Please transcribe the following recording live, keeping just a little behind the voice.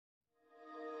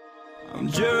I'm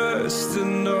just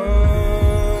enough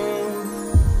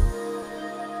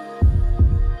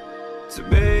to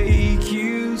make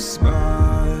you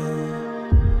smile,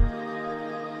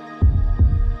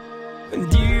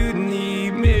 and you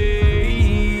need me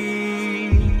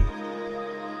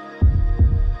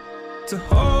to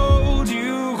hold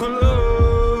you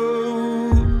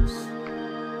close,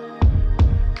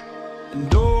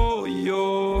 and all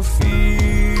your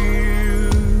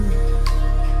fears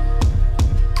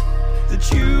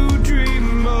that you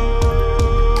dream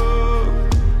of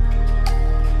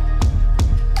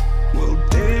will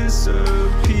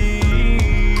disappear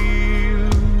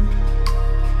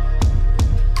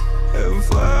and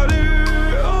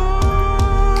flutter on.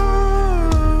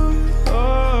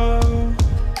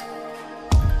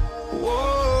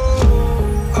 Whoa,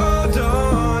 hold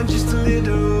on just a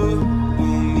little.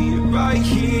 We'll meet right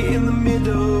here in the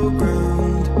middle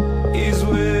ground is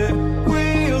where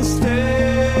we'll stand.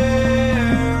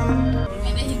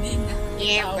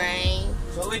 Yeah, Brian.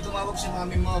 So, wait, tumawag si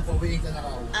mami mo, pauwiin ka na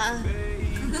raw.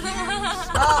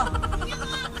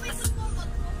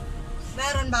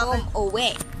 Meron ba ako?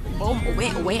 Uwi. Boom,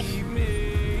 uwi.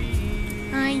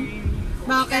 Hi.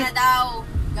 Bakit? Na daw.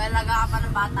 Galaga ka pa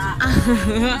ng bata.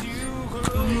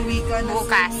 Umuwi ka na.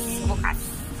 Bukas.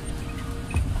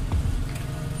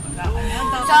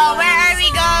 So, where are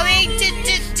we going to?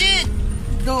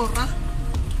 Dora.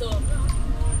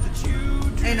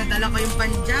 Ay, nadala ko yung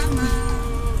panjama.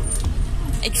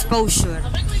 Exposure.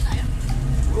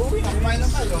 Uwi na, kumain lang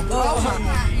tayo.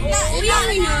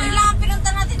 Ilang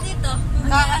pinunta natin dito?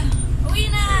 Uwi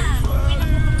na!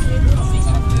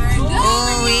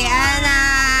 Uwi na!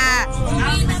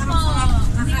 Uwi na po!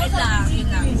 Kakain lang.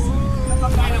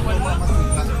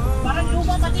 Parang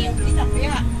luma pati yung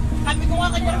pinapaya. Kami ko nga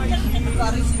kanya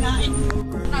parang sinain.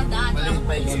 Maliit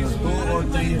pa ikaw, 2 or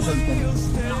 3 years old pa.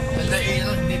 Dahil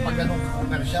hindi pa ganun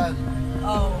commercial.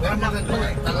 Pero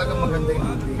maganda, talagang maganda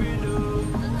yung movie.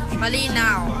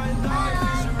 Malinaw.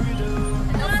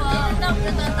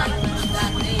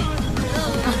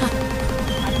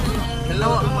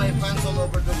 Hello to my fans all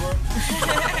over the world.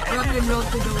 Rock and roll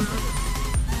to the world.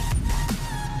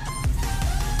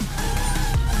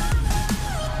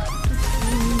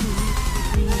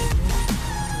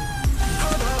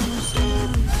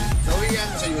 Gawin yan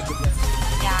sa YouTube yan.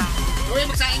 Yeah. Gawin,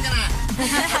 magsain ka na.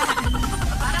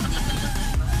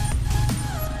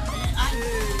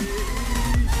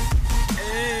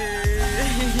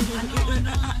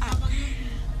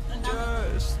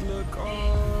 Just look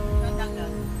on,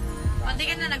 Pati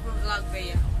ka na nag-vlog ba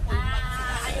yan?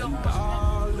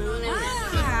 darling.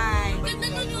 Ganda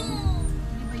nun yung...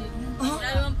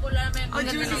 Dalawang pula naman yung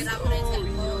pinag-alira ko rin sa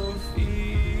Your feet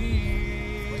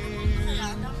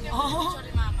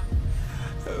Sorry, mama.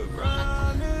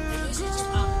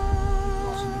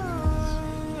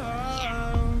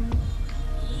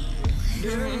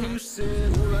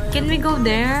 Can we go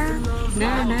there?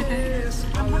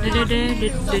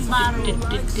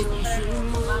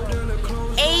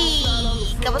 Hey!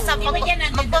 Kamusta?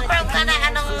 Magpa-prank ka na.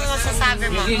 Anong masasabi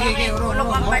mo? Ulo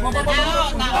kang part na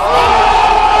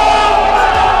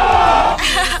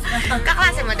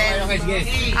kaklase mo din?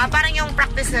 Parang yung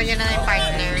practice na yun na yung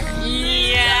partner.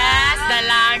 Yes!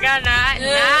 Dalaga na!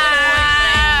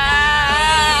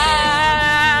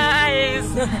 Nice!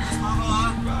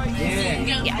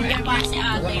 Yan pa si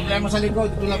ate. Kaya mo sa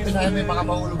likod, ito lang pinahin may baka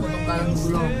mahulog ko itong kanang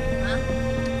gulo.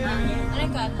 Ano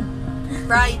ka?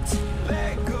 Right.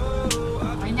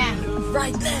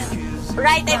 Right left.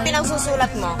 Right ay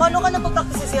pinagsusulat mo. Paano ka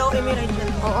napag-practice siya? Okay, may right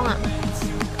left. Oo nga.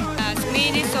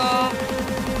 Mini so.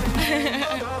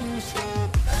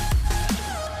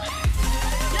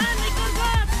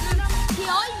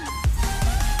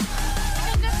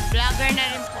 Vlogger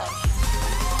na rin po.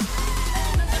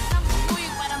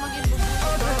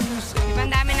 Diba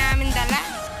ang dami namin dala?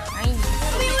 Ay.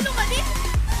 May ulo ka din?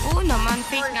 Oo naman,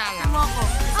 fake nga lang.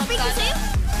 Ang fake ko sa'yo?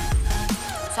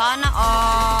 Sana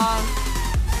all.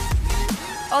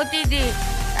 OTD.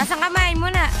 Asang kamay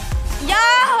mo na. Yo!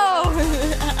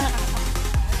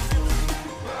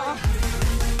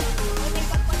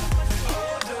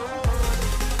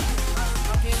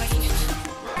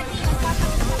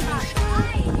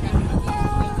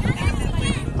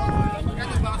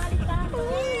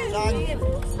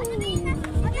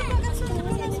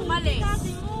 Mali.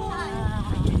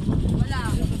 Wala.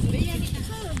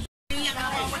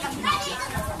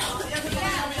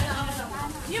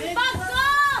 Yung bag ko!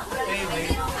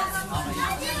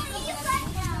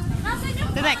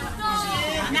 Bebek.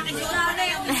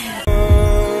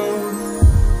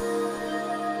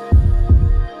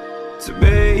 To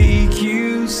make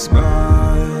you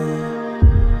smile,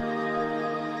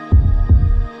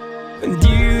 and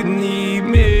you need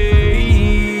me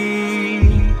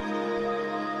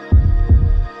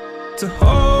to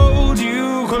hold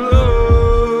you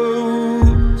close,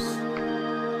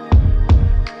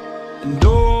 and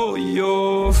all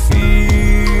your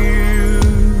fears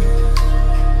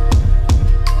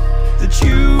that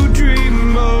you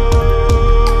dream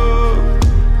of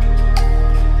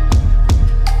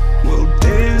will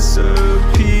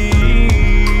disappear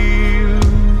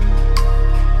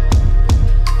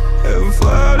and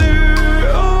flutter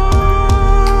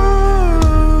on.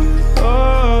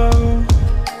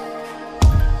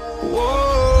 Whoa,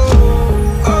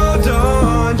 hold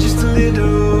on just a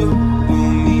little.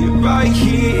 We'll meet right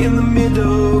here in the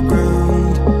middle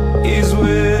ground is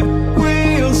where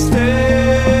we'll stand.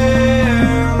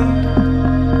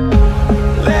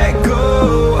 Let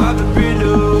go of the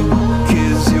riddle,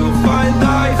 'cause you'll find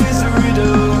life is a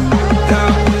riddle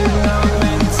that we're not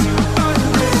meant to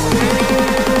understand.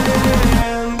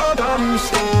 But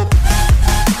understand.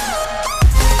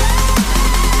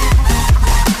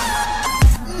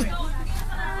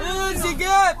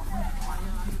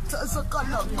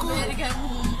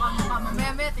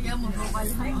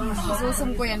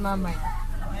 Susum ko yan mamay.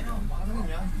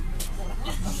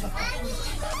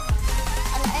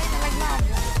 Nalaglag.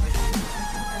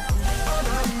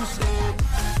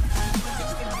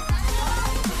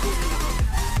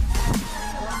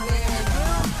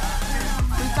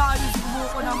 Punta kayo sa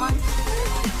buko naman.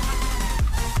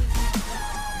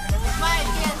 Smile,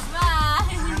 yes, smile.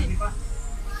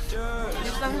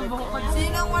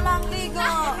 Sinong walang ligo?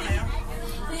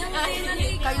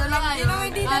 Kayo lang sinong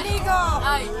hindi naligo?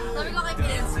 Ay, sabi ko kay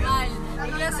Ken, smile.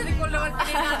 Bigla sa likod naman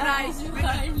pinaka-nice.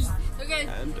 Smile. Okay.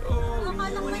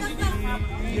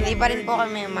 Hindi pa rin po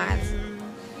kami mahal.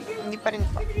 Hindi pa rin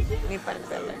po. Hindi pa rin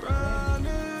talaga.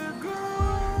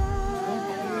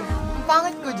 Ang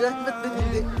pangit ko dyan, ba't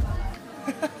hindi?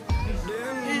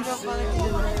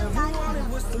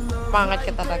 Pangit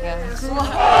ka talaga.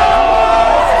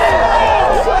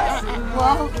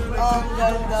 Wow, ang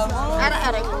ganda mo.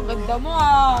 Aray-aray ko, ganda mo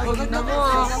ah. Ganda mo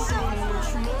ah.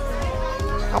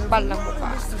 Kapal na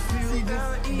mukha.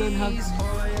 Don't hugs.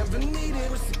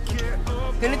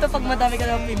 Ganito pag madami ka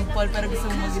ng pimple pero gusto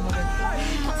mo maging maganda.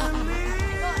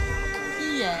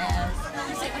 Yes.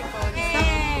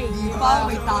 Hey! Di pa,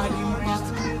 may talim pa.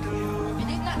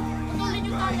 Putulin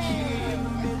yung tali.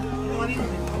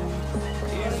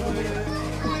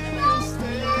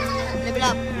 Level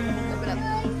up. Level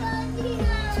up.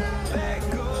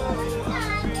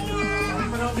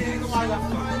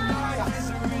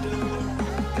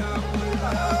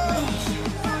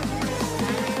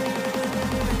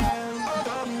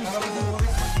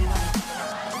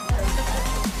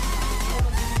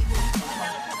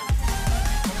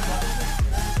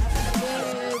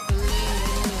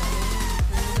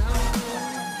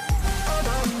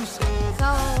 So,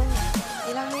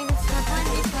 ilang minutes na po,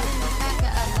 hindi pa rin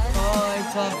nakakaalas. Oh, it's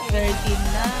 12:13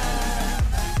 na.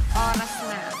 Oras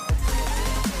na.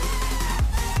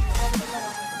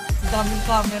 Daming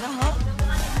camera, ha?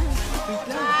 Wait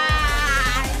lang.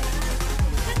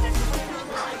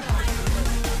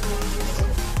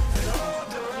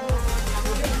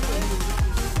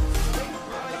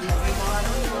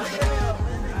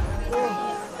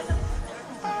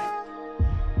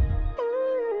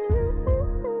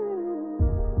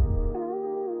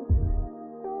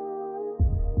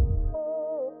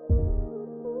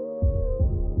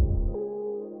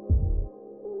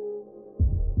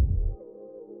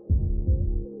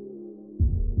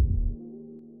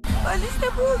 Alis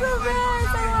na po kami!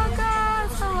 Sa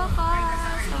wakas! Sa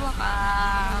wakas! Sa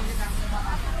wakas!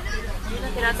 Yun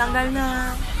na, tinatanggal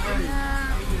na. Yun na.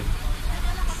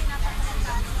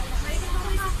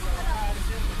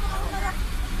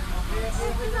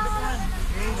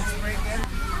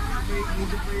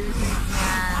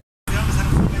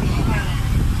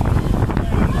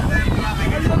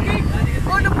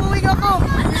 Oh, napuwing ako!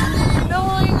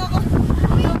 Napuwing ako!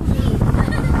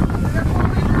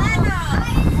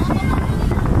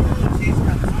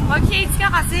 Mag-shades ka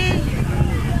kasi!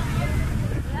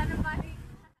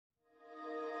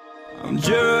 I'm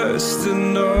just a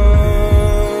number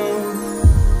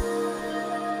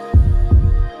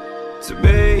to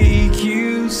make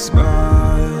you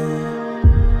smile,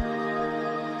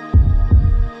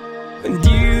 and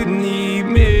you need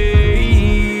me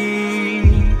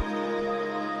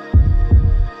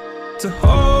to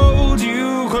hold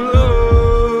you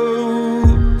close,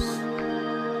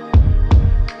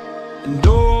 and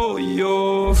all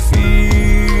your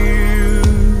fears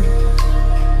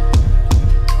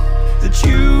that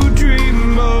you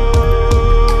dream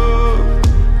of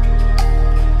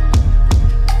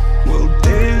will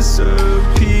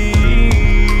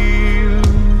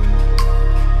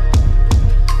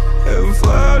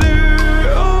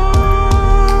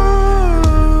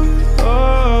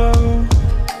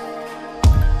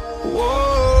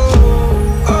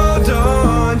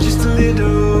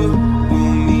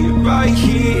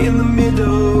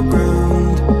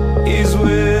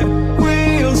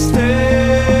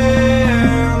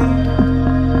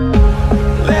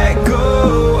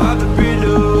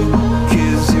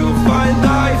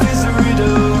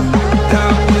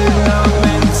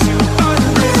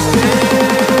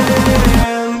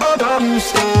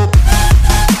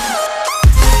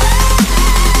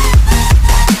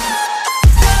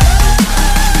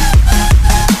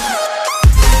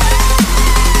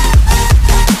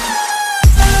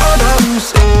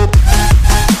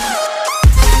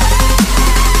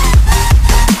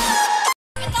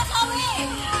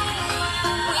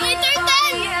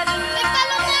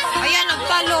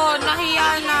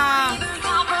nakakahiya na.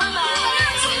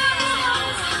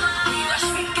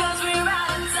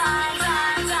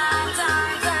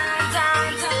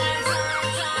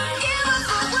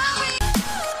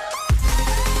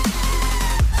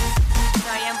 So,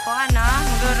 ayan po, ano?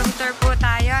 Mag-room tour po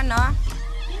tayo, no?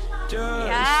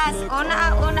 Yes.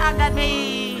 Una agad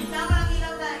ay...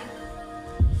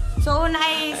 So, una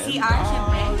ay CR,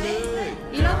 syempre.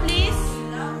 Ilaw, please.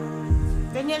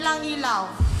 Ganyan lang ilaw.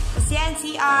 Tapos yan,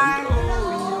 CR.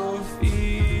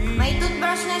 May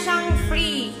toothbrush na siyang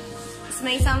free. Tapos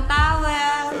may isang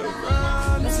towel.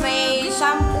 Tapos may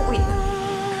shampoo. Wait.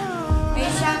 May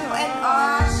shampoo and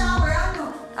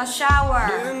a shower.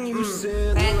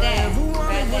 Pwede.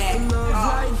 Pwede. O,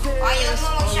 ayaw mo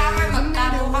mag-shower.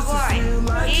 Magtamo ka, boy.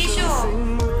 Tissue.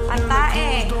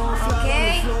 Pantae.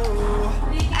 Okay?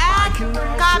 At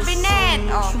cabinet.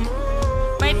 Oh.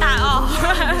 May tao.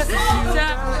 So,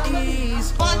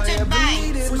 sponsored by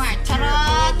Smart.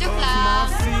 Charot. Joke lang.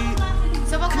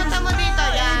 So, pagpunta mo dito,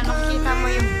 yan. Makikita mo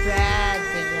yung bed.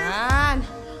 Ganyan.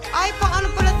 Ay, pang ano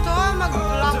pala to?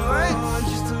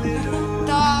 Mag-lovebirds.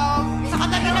 So, sa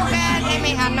katabi ng bed, ay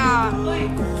may ano.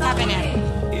 Cabinet.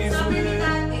 Sabi ni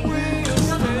Tati,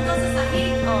 sabi ko daw sa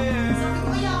sahig. Oh. Sabi ko,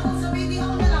 kaya ako, sabi hindi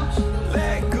ako na lang.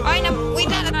 Ay,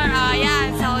 wait na. Oh, yan.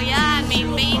 So, yan. May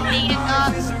painting.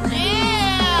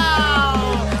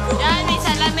 Yan, may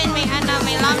salamin. May ano,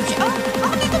 may lampshade. Oh,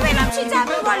 ako dito may lampshade.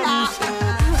 Sabi wala.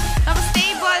 Tapos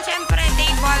table, syempre,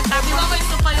 table. Tapos, Di ba may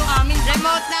sopa yung amin?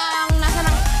 remote ng, nasa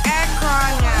ng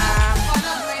aircon niya.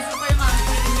 Wala, may sopa yung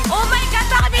amin. Oh my God,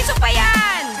 baka may sopa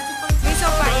yan. May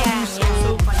sopa yan. Yan.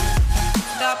 Sopa yan.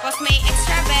 Tapos may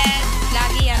extra bed.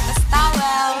 Lagi yan. Tapos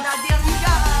towel. Daddy ang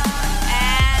higa.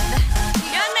 And,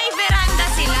 yun, may veranda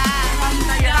sila.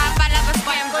 Nakapalabas po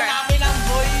yung veranda. Kami lang,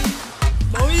 boy.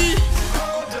 Boy!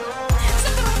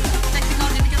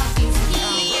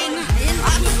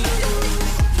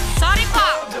 Sorry po.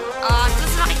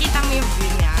 Tapos makikita mo yung view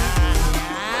niya.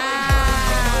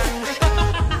 Yan.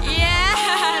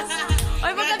 Yes.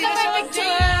 Oy, maganda ba yung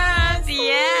pictures?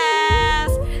 Yes.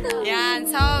 Yan.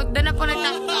 So, doon na po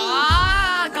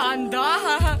nagtapos. Ganda.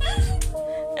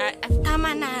 Tama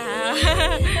na.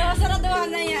 Saraduhan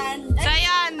na yan. So,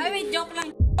 yan. Ay, wait, joke lang.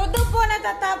 So, doon po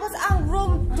natatapos ang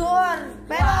room tour.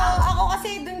 Pero ako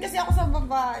kasi, doon kasi ako sa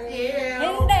babae.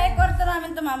 Hindi, kwarto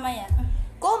namin ito mamaya.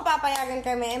 Kung papayagan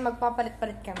kami,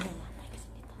 magpapalit-palit kami.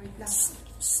 Wait lang.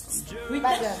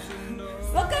 Bago.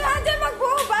 Huwag ka nga dyan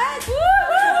magbubad!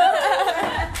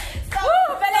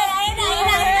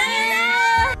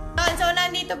 So,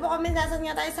 nandito po kami. Sasad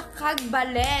nga tayo sa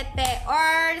Cagbalete.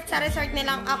 Or sa resort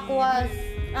nilang Aqua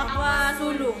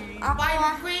Sulu.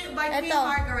 Aqua. Queen Ito.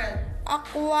 Margaret.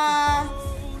 Aqua.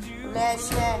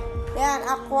 Leche. Yan,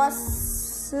 Aqua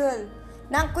Sul.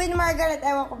 Ng Queen Margaret.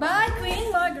 Ewan ko ba? Bye,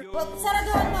 Queen Margaret. Wag,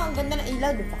 saraduhan mo. Ang ganda ng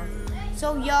ilaw, di ba?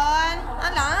 So, yan.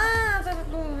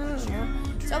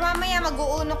 So, mamaya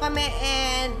mag-uuno kami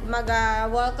and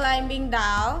mag-wall climbing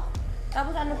daw.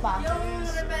 Tapos ano pa? Yung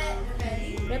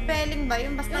repelling. Repelling ba?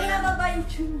 Yung basta Kaya baba yung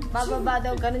tune. bababa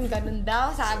daw, ganun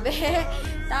daw, sabi.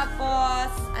 Tapos,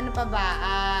 ano pa ba?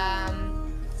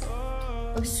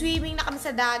 Mag-swimming na kami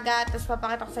sa dagat. Tapos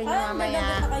papakita ko sa inyo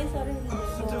mamaya. kayo, sorry.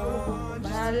 So,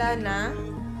 bahala na.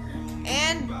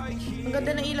 And, ang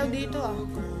ganda ng ilaw dito ah.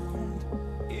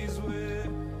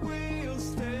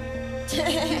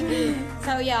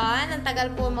 So, yan. Ang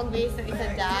tagal po mag-base ng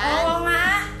isa dyan. Oo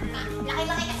nga.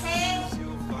 Laki-laki kasi.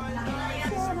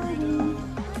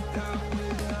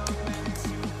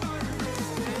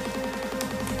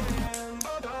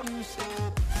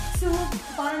 So,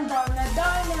 parang darna.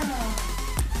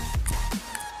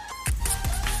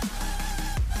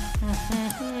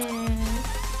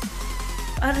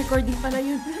 Recording pala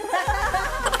yun.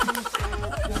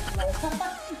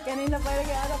 Kanina pa rin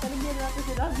kaya kanina natin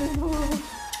sinabi mo.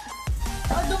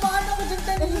 Dumaan ako dyan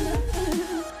kanina.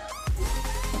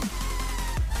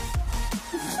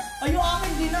 Ay, yung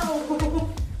akin din ako.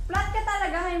 Flat ka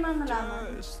talaga, hay mga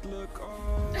malaman.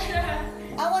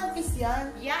 One piece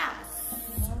yan. Yes.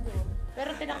 Pero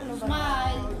tinaklo ba?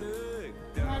 Smile.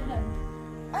 Smile lang.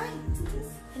 Ay!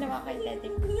 Hinawa ko yung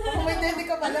tetik. Kung may dede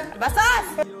ka pala.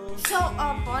 Basas! So,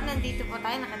 opo, nandito po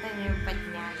tayo. Nakita niyo yung pad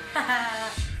niya.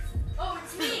 Oh,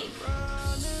 it's me!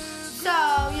 So,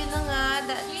 yun na nga.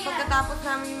 Pagkatapos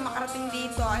namin yung makarating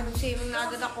dito, ay nag-shaving na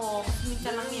agad ako. Kasi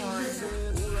minsan lang yun.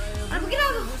 Ano ba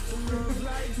ginagawa?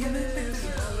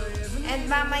 And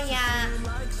mamaya,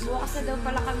 bukas na daw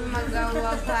pala kami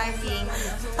mag-wall climbing.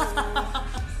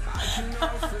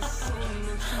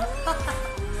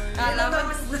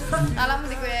 Alam mo,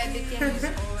 di ko edit yan.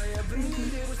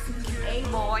 Hey,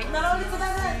 boy. Narolit ko na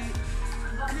agad.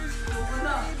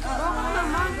 Oo,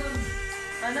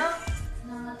 Ano?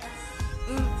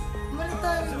 Mali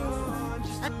tayo.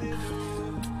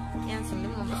 Yan, so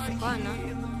lumabas ko, no?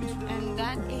 And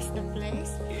that is the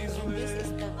place. And this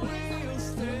is the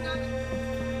place.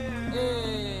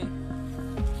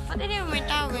 Ba't hindi mo may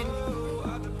towel?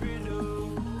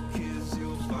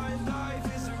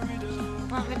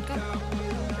 Bakit ka?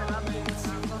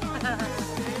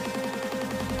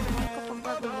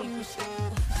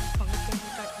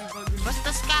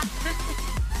 Bastos ka!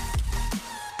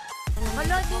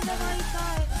 Wala, di na tayo.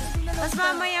 Tapos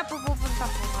mamaya pupunta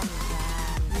po kami dyan.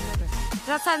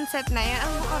 Sa sunset na yan.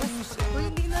 Ang oras ko. Uy,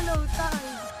 hindi na low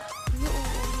tayo.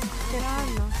 Kaya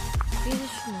no?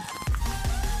 Finish mo.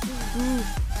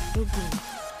 Dugo.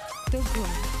 Dugo.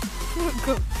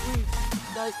 Dugo.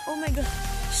 Oh my God.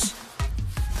 Shh.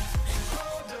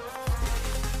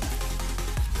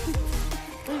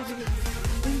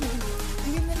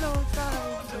 Hindi na low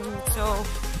tayo. So,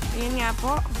 yun nga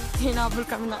po. Hinabol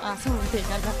kami ng aso.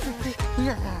 Teka na.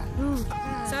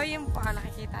 So, yun po.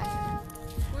 Nakikita niyo.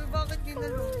 Uy, bakit di na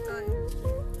low tayo?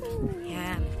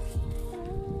 Yan.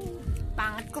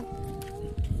 Pangat ko.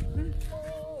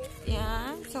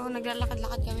 Yan. So,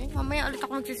 naglalakad-lakad kami. Mamaya ulit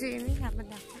ako magsisini. Dapat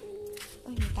ako.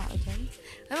 Ay, may tao dyan.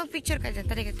 Ay, mag-picture ka dyan.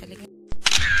 Talikad-talikad.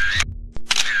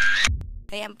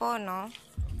 Ayan po, no?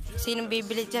 Sinong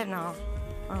bibili dyan, no?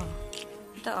 Oh.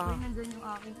 Ito, oh. Nandun yung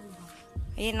aking ulo.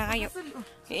 Ayan na kayo.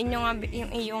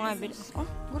 Yung iyo nga bil. Oh,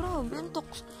 grabe. Ang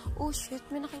toks. Oh, shit.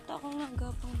 May nakita akong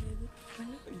nagapang baby.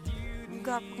 Ano?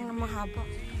 Gapang na mahaba.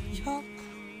 Shock.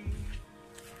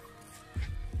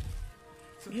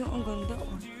 Yung ang ganda,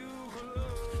 oh.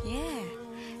 Yeah.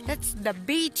 That's the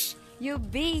beach. You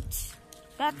beach.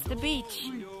 That's the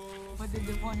beach.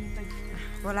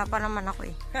 Wala pa naman ako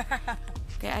eh.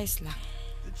 Kaya ayos lang.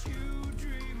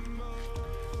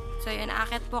 So, yun,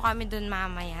 aakit po kami dun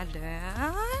mamaya dun.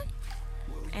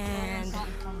 And,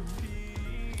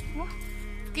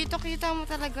 kita-kita mo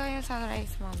talaga yung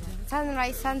sunrise, mama.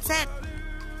 Sunrise, sunset.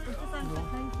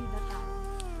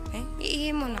 Eh,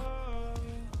 iihi mo na.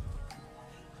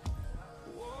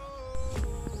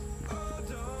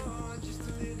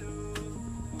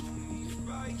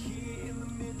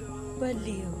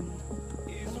 Baliw.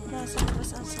 Ano klase ko ba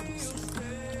sa sunset?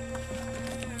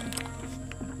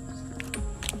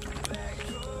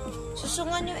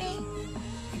 Susungan nyo eh.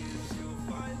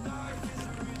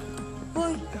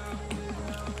 Hoy.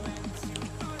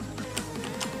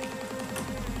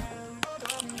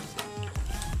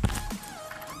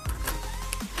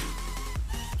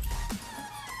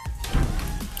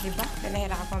 Diba?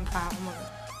 Pinahirapan pa ako mag...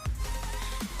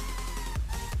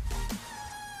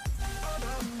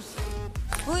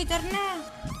 Uy, tara na!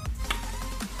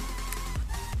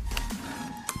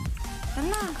 Tara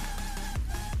na!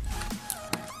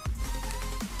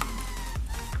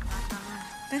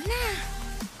 Tara na!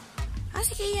 Ah,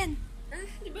 sige yan!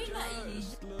 Di ba yung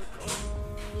nainis?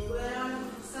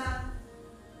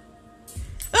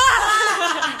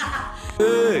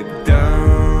 Look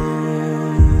down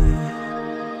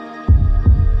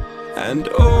and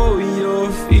all your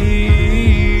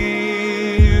fears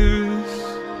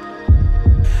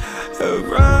have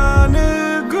run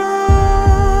aground.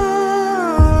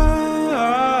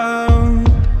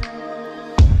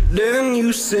 Then you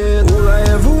said, all I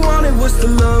ever wanted was to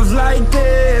love like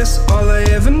this. All I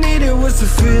ever needed was to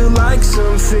feel like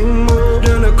something more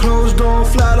than a closed door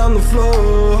flat on the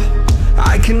floor.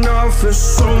 I can offer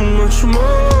so much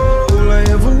more. All I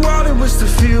ever wanted was to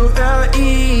feel at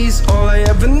ease. All I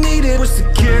ever needed was to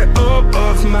get up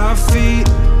off my feet.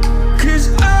 'Cause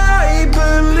I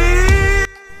believe.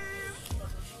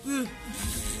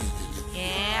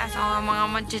 Yeah, so mga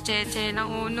manchecheche ng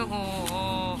uno,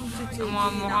 oh. Sa mga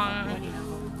mukhang...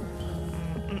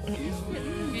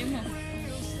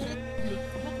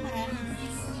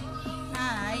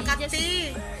 Hi.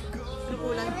 Kati! Ano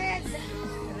kulang? Red.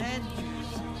 Red.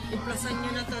 I-plusan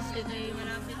nyo na to. Ito yung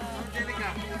malapit.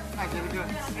 Jerica.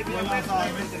 Wala sa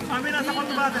amin. Kami nasa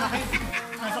kwarto ba?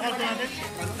 Nasa kwarto natin?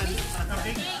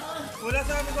 Wala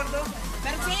sa aming kwarto?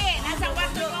 Persi, nasa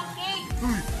kwarto yung cake.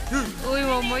 Uy,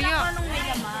 mamaya. Anong may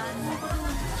laman?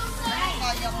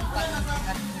 Kaya kong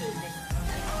kaibigan.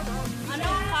 Ano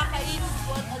ang kakain?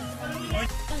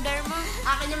 Derma.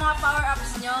 Akin yung mga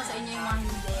power-ups nyo, sa inyo yung mga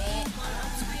hindi.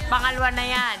 Pangalawa na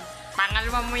yan.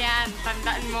 Pangalawa mo yan.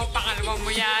 Tandaan mo, pangalawa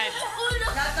mo yan.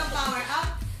 Lahat ng power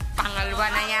up? Pangalawa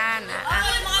na yan. Ano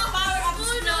yung mga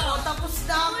power-ups nyo? Tapos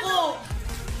na ako.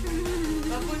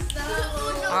 Tapos na ako.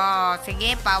 Oh, sige,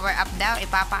 power up daw.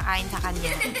 Ipapakain sa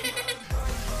kanya.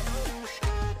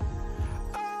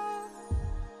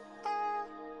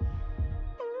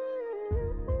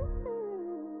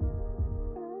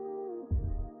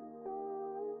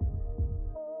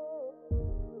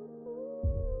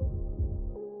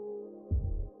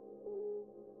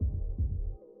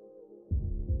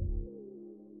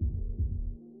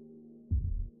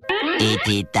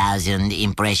 80,000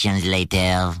 impressions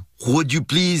later. Would you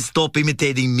please stop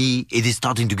imitating me? It is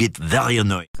starting to get very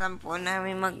annoying. Sampo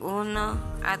namin mag-uno.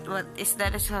 At what is the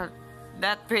result?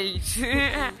 That page.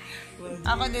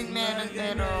 Ako din meron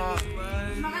pero...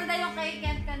 Maganda yung kay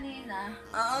Ken kanina.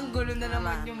 ang gulo na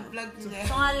naman yung vlog niya.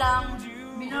 So nga lang,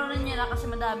 binuro niya na kasi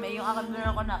madami. Yung akin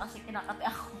binuro ko na kasi kinakati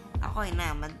ako. Ako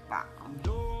inamad pa ako.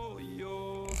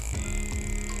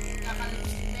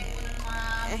 Nakalimutan ko na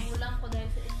mga bulang ko dahil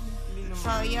sa inyo.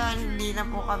 So yun, hindi na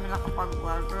po kami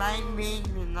nakapag-wall climbing,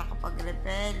 hindi na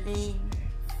nakapag-rappelling.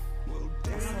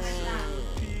 Kasi...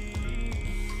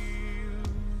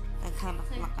 naghanap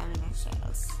na kami ng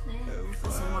shells.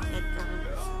 Kasi makit kami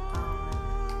sa tower.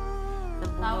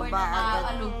 Nabumaba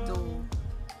agad doon.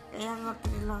 Kaya nga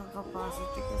lang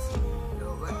capacity kasi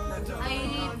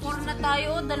ay, 4 na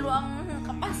tayo, dalawang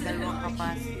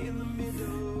capacity.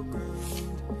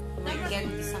 May get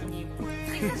isang nipo.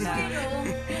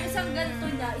 Isang ganito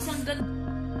niya, isang ganito.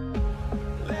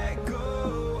 Let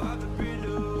go of the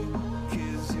riddle,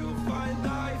 'cause you'll find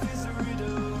life is a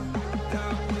riddle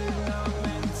that we're not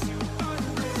meant to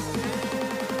understand.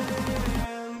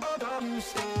 But I'm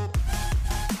still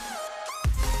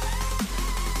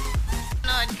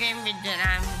Nood ko yung video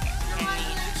namin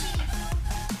kanina.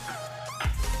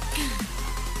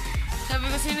 Sabi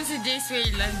ko, sino si Jace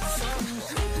Waylands?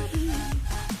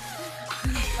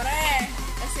 Pre,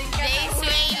 kasi Jace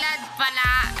Wayland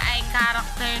pala ay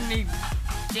karakter ni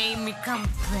Jamie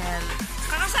Campbell.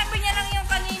 kakasabi niya lang yung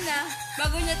kanina,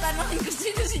 bago niya tanongin kung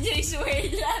sino si Jace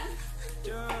Wayland.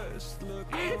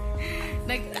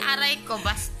 Nag-aray ko,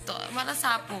 basto.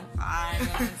 Marasapo.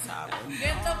 Marasapo.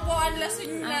 Ganito po ang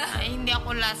lasing na. Ay, hindi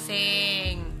ako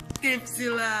lasing. Tips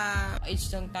sila. Age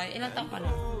lang tayo. Ilan taon ka na?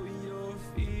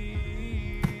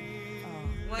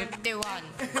 51.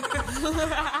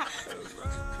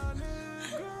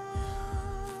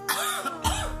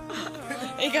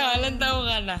 Ikaw, ilan taon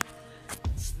ka na?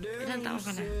 Ilan taon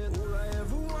ka na?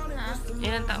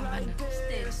 Ilan taon ka na?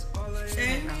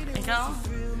 Ikaw?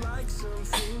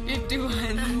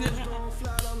 51.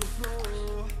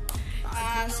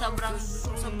 Sobrang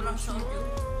soju.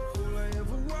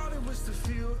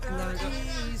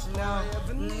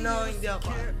 No, hindi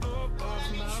ako.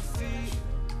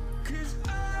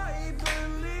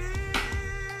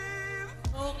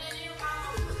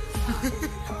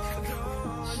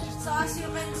 So as you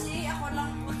can see, ako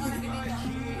lang po talaga dito.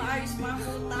 Maayos mga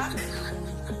putak.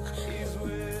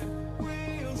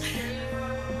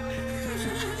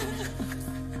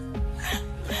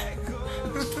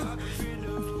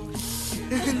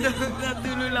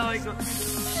 Natulula ko.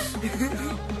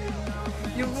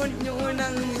 yung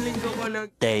unang linggo ko na.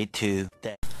 Day 2.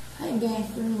 Hi guys,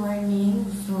 good morning.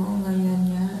 So,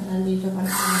 ngayon nga, nandito pa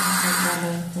rin kami sa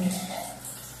Cagbalete.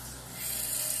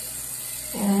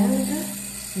 And,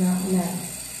 na.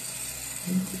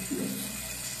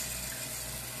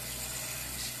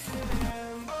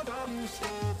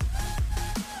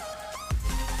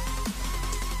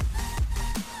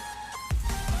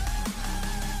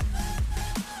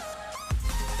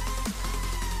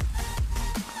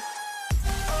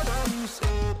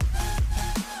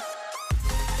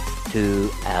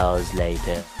 Two hours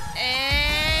later.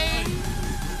 Eh!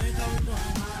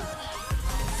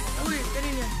 Uy,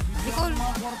 kanina. Nicole.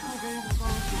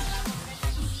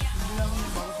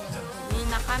 Hindi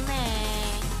na kami.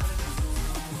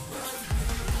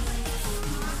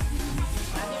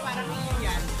 Ate, parang ngayon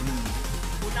yan.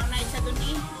 Kulang na isa dun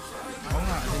eh. Oo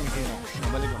nga, hindi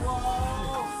nabalik ako.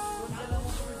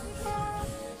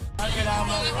 Ay, kailangan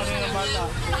mo ano yung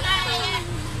bata.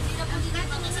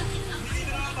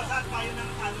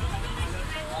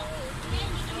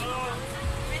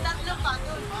 May tatlo pa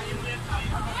dun.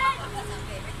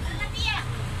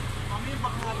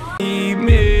 need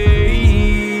me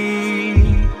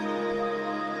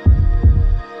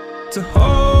to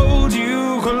hold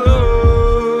you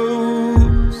close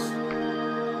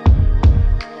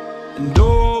and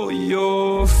all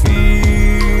your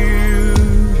fears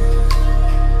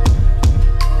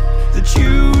that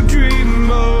you dream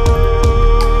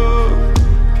of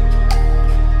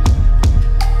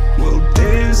will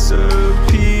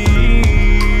disappear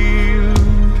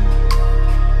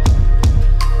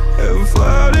and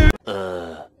flood.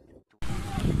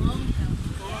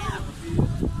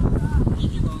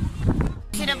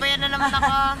 Sinabayan na naman ako.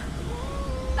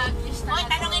 Hoy,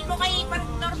 tanongin mo kay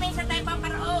Norme sa tayo pa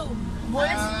parao.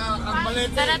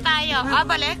 Cagbalete. Sana tayo. Ah,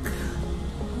 balik?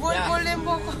 Bulbulin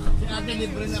mo ko. Si ate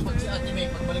libre na pag si ate may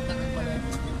pagbalik na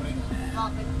Cagbalete. Libre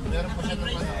na. Meron po siya ng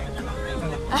ano.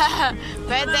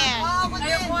 Pwede.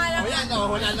 Ayun ko alam. O yan,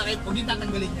 wala na kayo. Kung di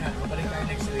tatanggalin niya, pabalik tayo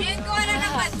next week. Yan ko alam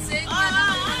ng pansin.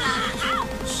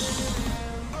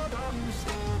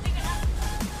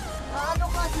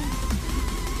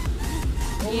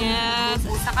 Madalas.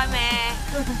 Isa kami.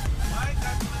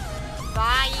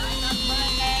 Bye!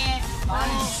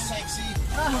 Ay, sexy.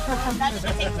 Huwag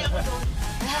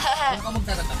ka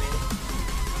magtatatabi.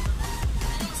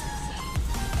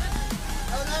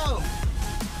 Oh no!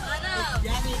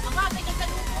 Yani, amatay ka sa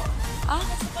lupo. Ah?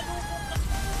 Sa palupo.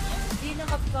 Hindi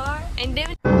nakapar. Hindi.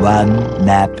 One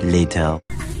nap later.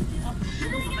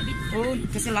 Oh,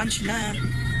 kasi lunch na.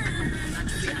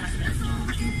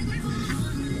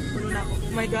 Puno na ako.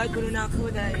 Oh my God, puno na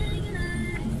ako dahil.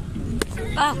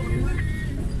 Ah!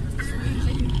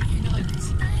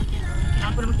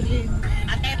 Ako naman kili.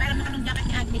 Ate, para mo kanong jacket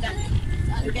ni Agni dati.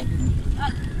 You get,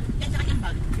 get sa kanyang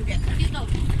bag. You get. Dito.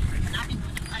 Hanapin mo.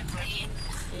 I'm free.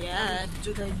 Ayan,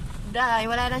 Juday.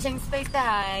 Dahil, wala na siyang space,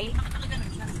 dahil.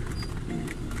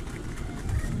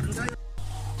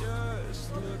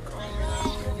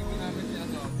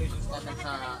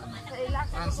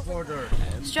 Transporter.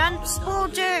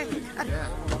 Transporter! Yeah.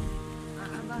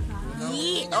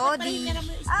 Yi, Odi.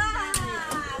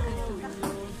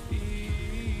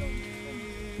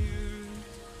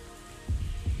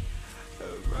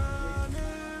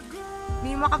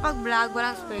 Hindi makapag-vlog,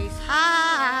 walang space. Ha!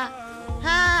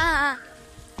 Ha!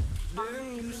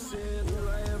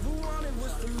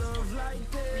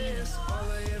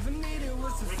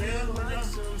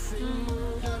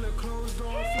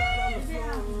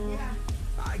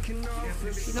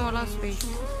 Sino walang space?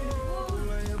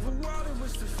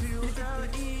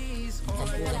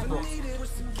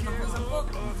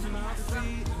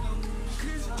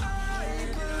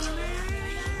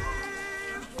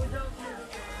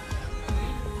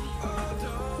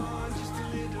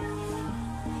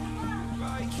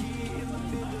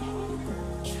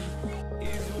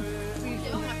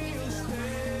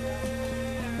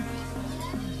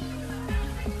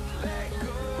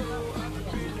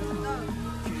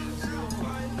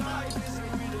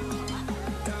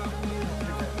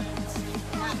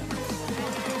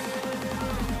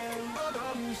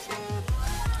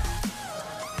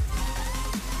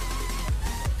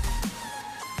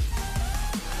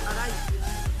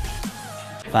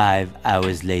 Five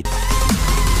hours later.